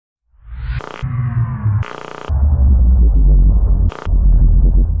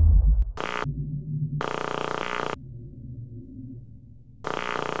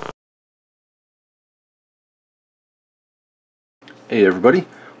Hey everybody,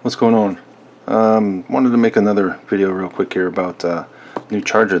 what's going on? Wanted to make another video real quick here about a new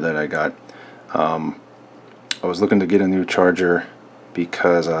charger that I got. I was looking to get a new charger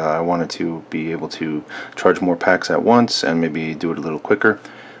because I wanted to be able to charge more packs at once and maybe do it a little quicker.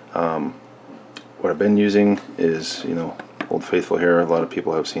 What I've been using is, Old Faithful here. A lot of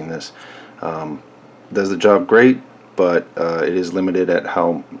people have seen this. Does the job great, but it is limited at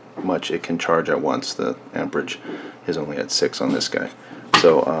how much it can charge at once. The amperage is only at 6 on this guy.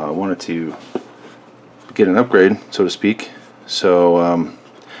 So I wanted to get an upgrade, so to speak. So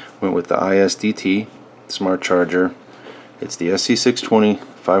went with the ISDT smart charger. It's the SC-620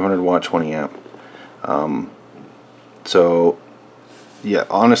 500 watt 20 amp. So yeah,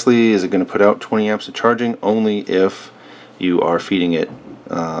 honestly, is it going to put out 20 amps of charging? Only if you are feeding it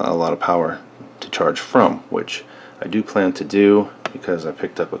a lot of power to charge from, which I do plan to do because I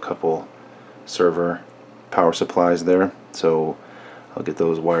picked up a couple server power supplies there, so I'll get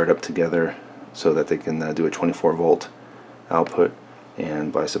those wired up together so that they can do a 24 volt output,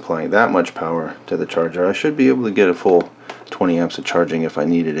 and by supplying that much power to the charger I should be able to get a full 20 amps of charging if I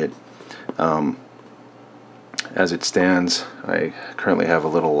needed it. As it stands, I currently have a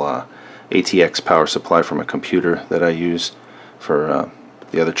little ATX power supply from a computer that I use for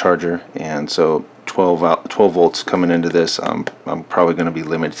the other charger, and so 12 volts coming into this. I'm probably going to be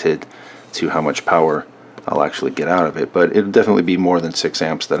limited to how much power I'll actually get out of it, but it'll definitely be more than 6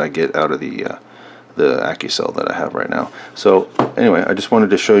 amps that I get out of the AccuCell that I have right now. So anyway, I just wanted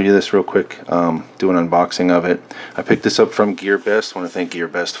to show you this real quick, do an unboxing of it. I picked this up from GearBest. I want to thank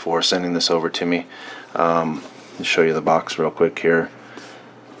GearBest for sending this over to me. I'll show you the box real quick here.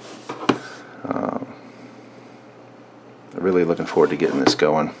 Really looking forward to getting this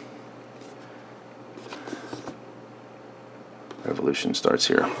going. Revolution starts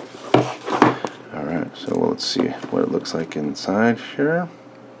here. Alright, so let's see what it looks like inside here.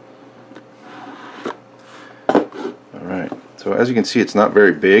 Alright, so as you can see, it's not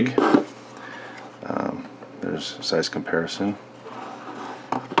very big. There's a size comparison.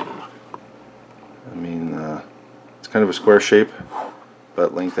 I mean, it's kind of a square shape,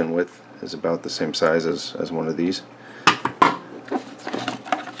 but length and width is about the same size as one of these.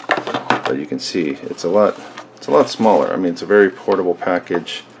 But you can see it's a lot smaller. I mean, it's a very portable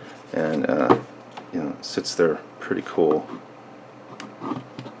package, and it sits there pretty cool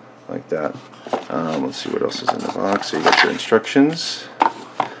like that. Let's see what else is in the box. So you got your instructions.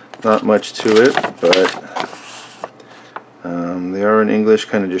 Not much to it, but they are in English.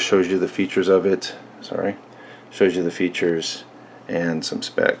 Kind of just shows you the features of it. Sorry, shows you the features and some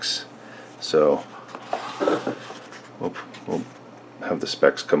specs. So we'll have the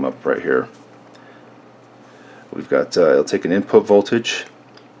specs come up right here. We've got it'll take an input voltage,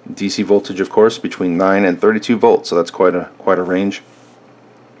 DC voltage of course, between 9 and 32 volts, so that's quite a range.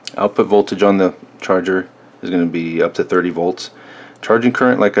 Output voltage on the charger is going to be up to 30 volts. Charging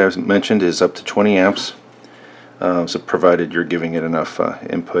current, like I mentioned, is up to 20 amps, so provided you're giving it enough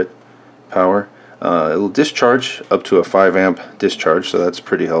input power. It'll discharge up to a 5 amp discharge, so that's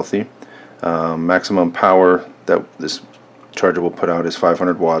pretty healthy. Maximum power that this charger will put out is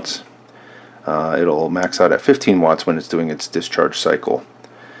 500 watts. It'll max out at 15 watts when it's doing its discharge cycle.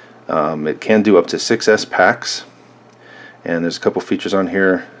 It can do up to 6S packs, and there's a couple features on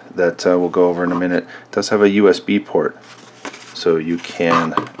here that we'll go over in a minute. It does have a USB port, so you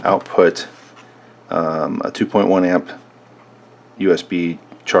can output a 2.1 amp USB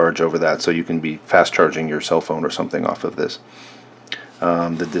charge over that, so you can be fast charging your cell phone or something off of this.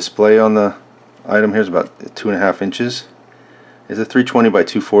 The display on the item here is about 2.5 inches. It's a 320 by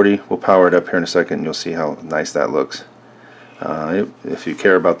 240. We'll power it up here in a second and you'll see how nice that looks. If you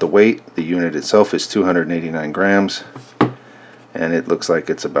care about the weight, the unit itself is 289 grams, and it looks like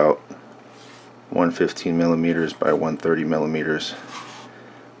it's about 115 millimeters by 130 millimeters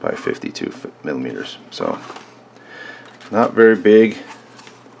by 52 millimeters. So not very big,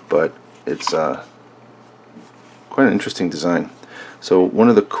 but it's quite an interesting design. So one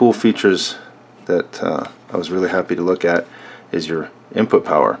of the cool features that I was really happy to look at is your input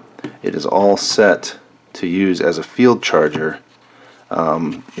power. It is all set to use as a field charger.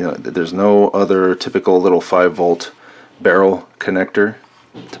 There's no other typical little 5 volt barrel connector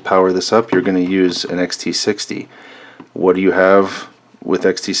to power this up. You're going to use an XT60. What do you have with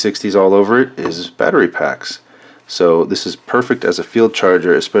XT60s all over it is battery packs. So this is perfect as a field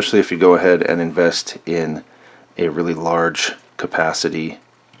charger, especially if you go ahead and invest in a really large capacity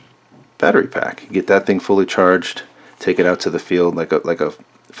battery pack. Get that thing fully charged, take it out to the field like a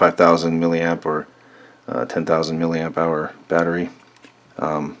 5,000 milliamp or 10,000 milliamp hour battery.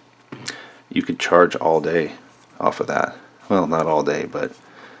 You could charge all day off of that. well, not all day, but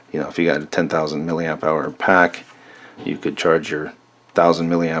you know, if you got a 10,000 milliamp hour pack, you could charge your 1,000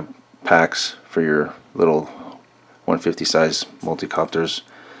 milliamp packs for your little 150 size multi-copters.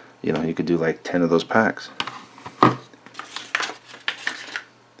 You know, you could do like 10 of those packs.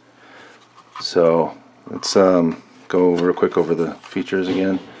 So let's go real quick over the features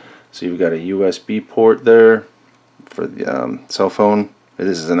again. So you've got a USB port there for the cell phone.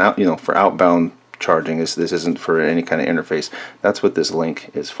 This is an you know, for outbound charging. This isn't for any kind of interface. That's what this link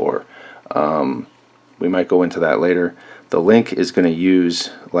is for. We might go into that later. The link is going to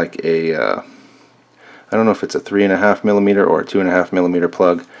use like a I don't know if it's a 3.5 millimeter or a 2.5 millimeter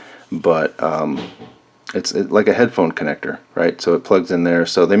plug, but it's like a headphone connector, right? So it plugs in there.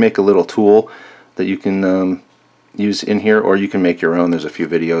 So they make a little tool that you can use in here, or you can make your own. There's a few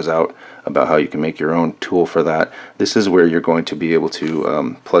videos out about how you can make your own tool for that. This is where you're going to be able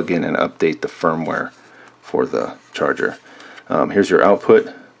to plug in and update the firmware for the charger. Here's your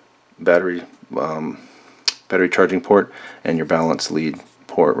output, battery charging port, and your balance lead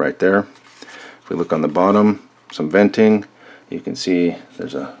port right there. If we look on the bottom, some venting. You can see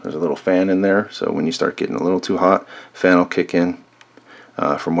there's a little fan in there, so when you start getting a little too hot, fan will kick in.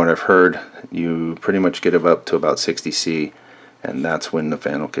 From what I've heard, you pretty much get it up to about 60 C, and that's when the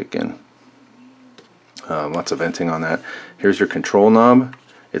fan will kick in. Lots of venting on that. Here's your control knob.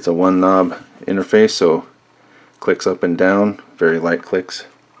 It's a one knob interface, so clicks up and down, very light clicks.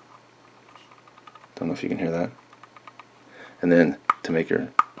 Don't know if you can hear that. And then to make your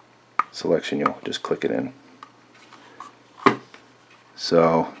selection, you'll just click it in.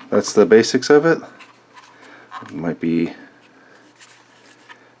 So that's the basics of it. It might be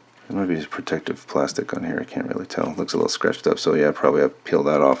protective plastic on here. I can't really tell. It looks a little scratched up, so yeah, probably I'll peel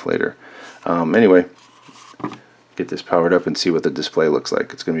that off later. Anyway, get this powered up and see what the display looks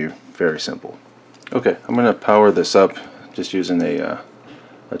like. It's going to be very simple. Okay, I'm going to power this up just using a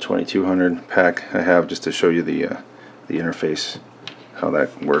 2200 pack I have, just to show you the interface, how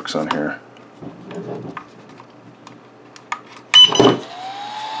that works on here.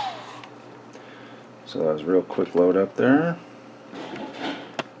 So that was a real quick load up there.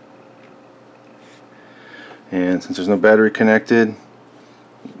 And since there's no battery connected,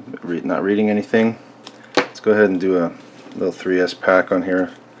 not reading anything, let's go ahead and do a little 3S pack on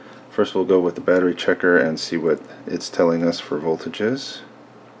here. First we'll go with the battery checker and see what it's telling us for voltages.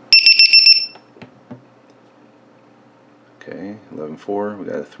 Okay, 11.4, we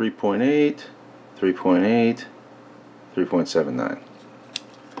got a 3.8, 3.8, 3.79.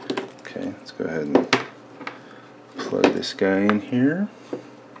 Okay, let's go ahead and plug this guy in here.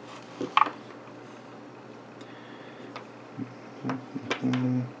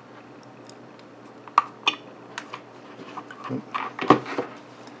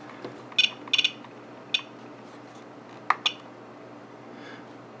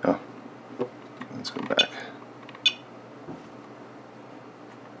 Oh, let's go back.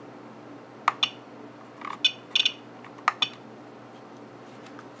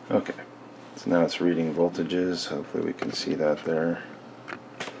 Okay, so now it's reading voltages. Hopefully we can see that there.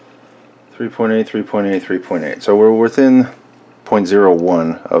 3.8, 3.8, 3.8. So we're within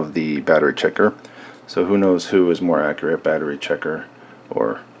 0.01 of the battery checker. So who knows who is more accurate, battery checker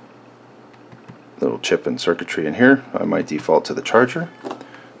or little chip and circuitry in here. I might default to the charger.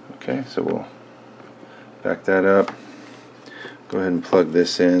 Okay, so we'll back that up. Go ahead and plug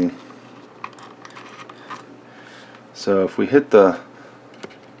this in. So if we hit the,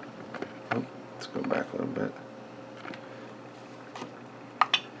 let's go back a little bit.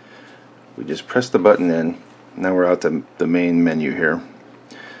 We just press the button in. Now we're out to the main menu here.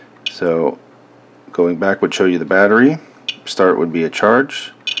 So going back would show you the battery. Start would be a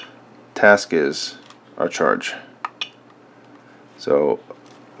charge. Task is our charge. So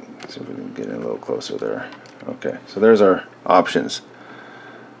let's see if we can get in a little closer there. Okay, so there's our options.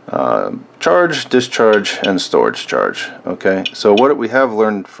 Charge, discharge, and storage charge. Okay, so what we have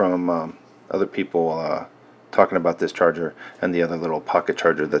learned from other people talking about this charger and the other little pocket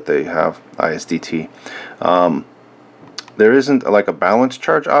charger that they have, ISDT. There isn't like a balance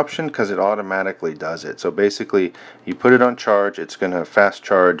charge option because it automatically does it. So basically, you put it on charge, it's going to fast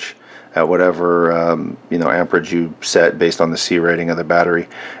charge at whatever amperage you set based on the C rating of the battery.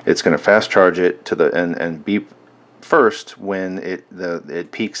 It's going to fast charge it to the and beep first when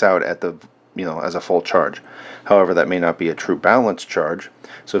it peaks out at the as a full charge. However, that may not be a true balance charge.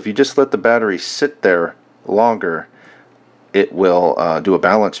 So if you just let the battery sit there longer, it will do a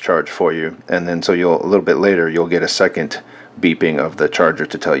balance charge for you, and then so a little bit later you'll get a second beeping of the charger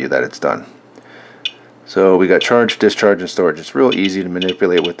to tell you that it's done. So we got charge, discharge, and storage. It's real easy to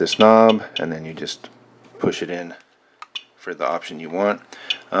manipulate with this knob, and then you just push it in for the option you want.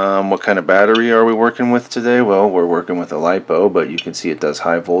 What kind of battery are we working with today? Well, we're working with a Lipo, but you can see it does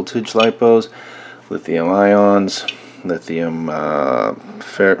high voltage Lipos, lithium ions, lithium I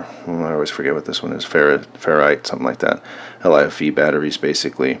always forget what this one is, ferrite, something like that. LiHv batteries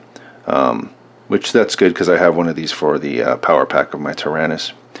basically, which that's good because I have one of these for the power pack of my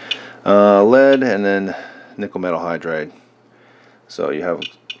Tyrannus. Lead, and then nickel metal hydride. So you have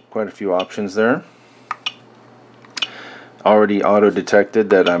quite a few options there. Already auto detected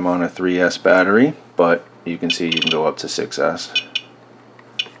that I'm on a 3S battery, but you can see you can go up to 6S.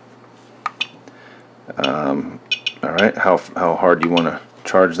 Alright, how hard you want to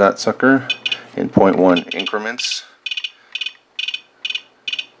charge that sucker? In 0.1 increments.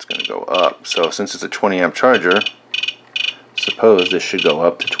 It's going to go up. So since it's a 20 amp charger, suppose this should go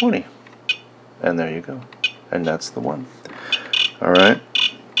up to 20. And there you go. And that's the one. Alright.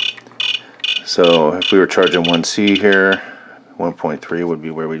 So if we were charging 1C here, 1.3 would be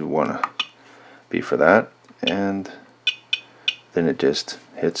where we'd want to be for that. And then it just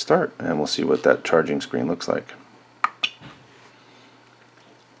hits start. And we'll see what that charging screen looks like.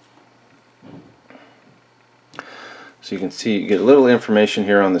 So you can see, you get a little information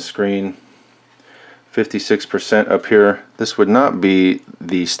here on the screen. 56% up here. This would not be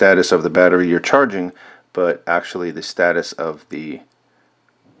the status of the battery you're charging, but actually the status of the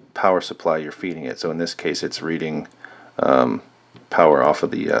power supply you're feeding it. So in this case, it's reading power off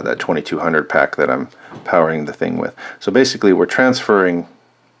of the that 2200 pack that I'm powering the thing with. So basically, we're transferring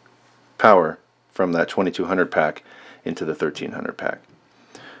power from that 2200 pack into the 1300 pack.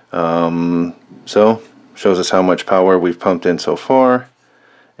 So shows us how much power we've pumped in so far,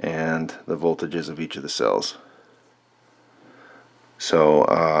 and the voltages of each of the cells. So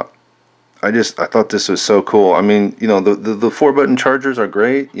I thought this was so cool. I mean, you know, the 4-button chargers are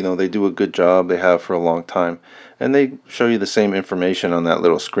great. You know, they do a good job. They have for a long time, and they show you the same information on that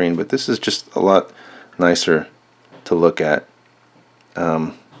little screen. But this is just a lot nicer to look at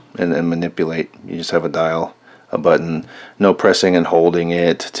and manipulate. You just have a dial, a button, no pressing and holding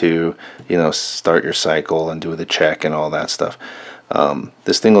it to, you know, start your cycle and do the check and all that stuff.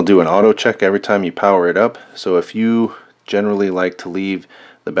 This thing will do an auto check every time you power it up. So if you generally like to leave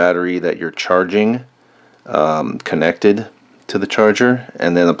the battery that you're charging connected to the charger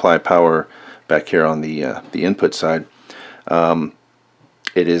and then apply power back here on the input side,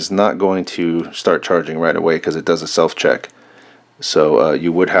 it is not going to start charging right away because it does a self-check. So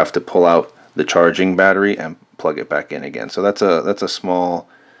you would have to pull out the charging battery and plug it back in again. So that's a small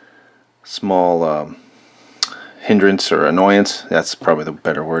hindrance or annoyance. That's probably the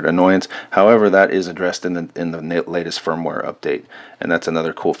better word, annoyance. However, that is addressed in the latest firmware update, and that's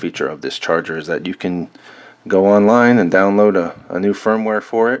another cool feature of this charger, is that you can go online and download a new firmware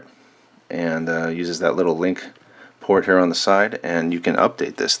for it, and uses that little link port here on the side, and you can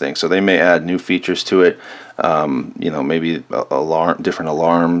update this thing. So they may add new features to it, you know, maybe different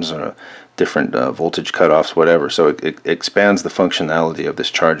alarms or different voltage cutoffs, whatever. So it expands the functionality of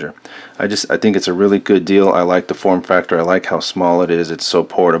this charger. I think it's a really good deal. I like the form factor. I like how small it is. It's so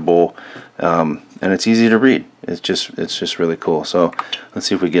portable, and it's easy to read. It's just really cool. So let's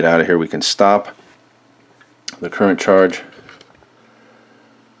see if we get out of here. We can stop the current charge.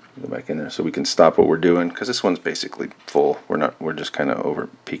 Go back in there so we can stop what we're doing, because this one's basically full. We're just kind of over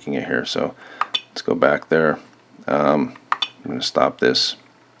peaking it here. So let's go back there. I'm going to stop this.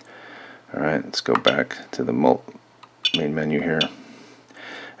 Alright, let's go back to the main menu here,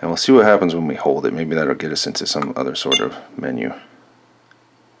 and we'll see what happens when we hold it. Maybe that'll get us into some other sort of menu.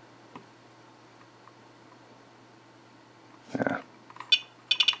 Yeah.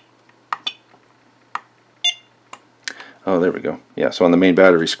 Oh, there we go. Yeah, so on the main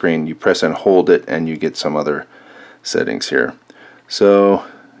battery screen, you press and hold it, and you get some other settings here. So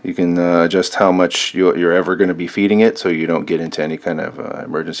you can adjust how much you're ever going to be feeding it, so you don't get into any kind of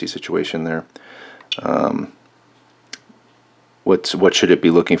emergency situation there. What should it be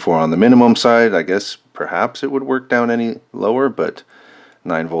looking for on the minimum side? I guess perhaps it would work down any lower, but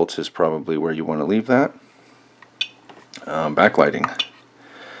 9 volts is probably where you want to leave that. Backlighting.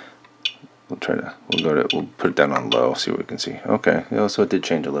 We'll put it down on low, see what we can see. Okay, yeah, so it did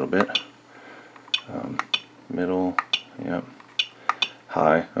change a little bit. Middle, yeah.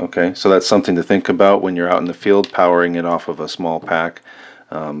 High. Okay, so that's something to think about when you're out in the field powering it off of a small pack.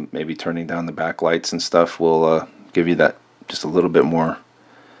 Maybe turning down the backlights and stuff will give you that just a little bit more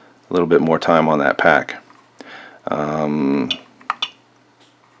time on that pack. I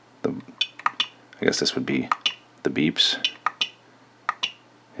guess this would be the beeps.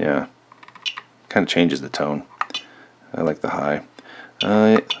 Yeah, kind of changes the tone. I like the high.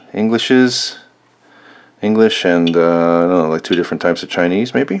 Englishes. English and I don't know, like 2 different types of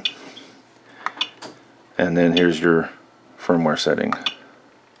Chinese maybe. And then here's your firmware setting.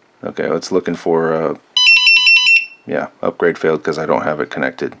 Okay, it's looking for yeah, upgrade failed because I don't have it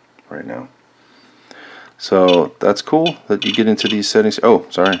connected right now. So that's cool that you get into these settings. Oh,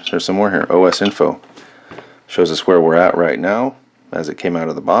 sorry, there's some more here. OS info shows us where we're at right now as it came out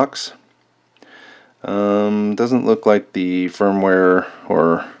of the box. Doesn't look like the firmware,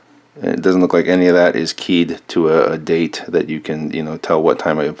 or it doesn't look like any of that is keyed to a date that you can, you know, tell what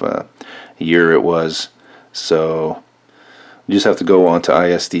time of year it was. So you just have to go on to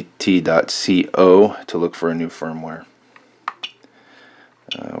ISDT.co to look for a new firmware.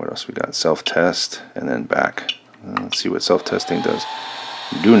 What else we got? Self-test, and then back. Let's see what self-testing does.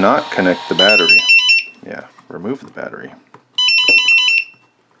 Do not connect the battery. Yeah, remove the battery.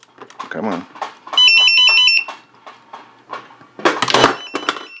 Come on.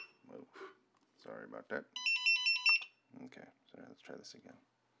 Sorry about that. Okay, so let's try this again.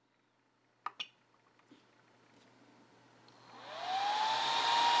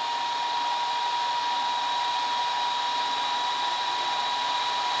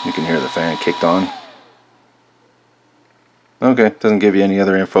 You can hear the fan kicked on. Okay, doesn't give you any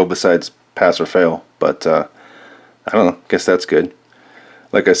other info besides pass or fail, but I don't know, guess that's good.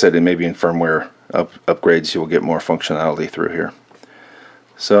 Like I said, it may be in firmware upgrades you will get more functionality through here.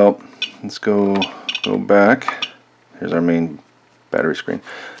 So let's go back. Here's our main battery screen.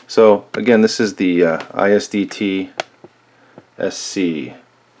 So again, this is the ISDT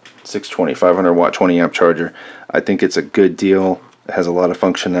SC-620 500 watt 20 amp charger. I think it's a good deal. It has a lot of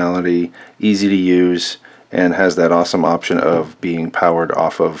functionality, easy to use, and has that awesome option of being powered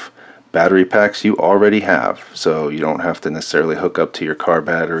off of battery packs you already have. So you don't have to necessarily hook up to your car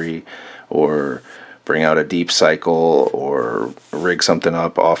battery or bring out a deep cycle or rig something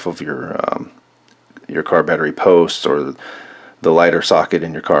up off of your car battery posts or the lighter socket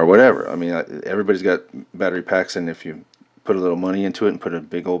in your car, whatever. I mean, everybody's got battery packs, and if you put a little money into it and put a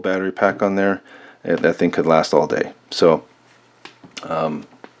big old battery pack on there, that thing could last all day. So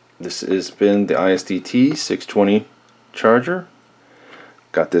this has been the ISDT 620 charger.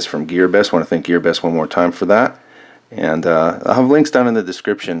 Got this from GearBest. Want to thank GearBest one more time for that. And I'll have links down in the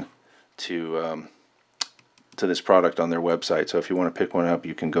description to this product on their website. So if you want to pick one up,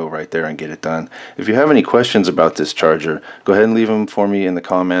 you can go right there and get it done. If you have any questions about this charger, go ahead and leave them for me in the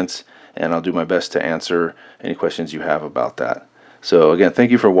comments, and I'll do my best to answer any questions you have about that. So again,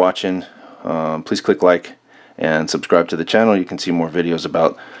 thank you for watching. Please click like and subscribe to the channel. You can see more videos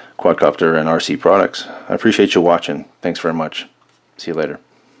about quadcopter and RC products. I appreciate you watching. Thanks very much. See you later.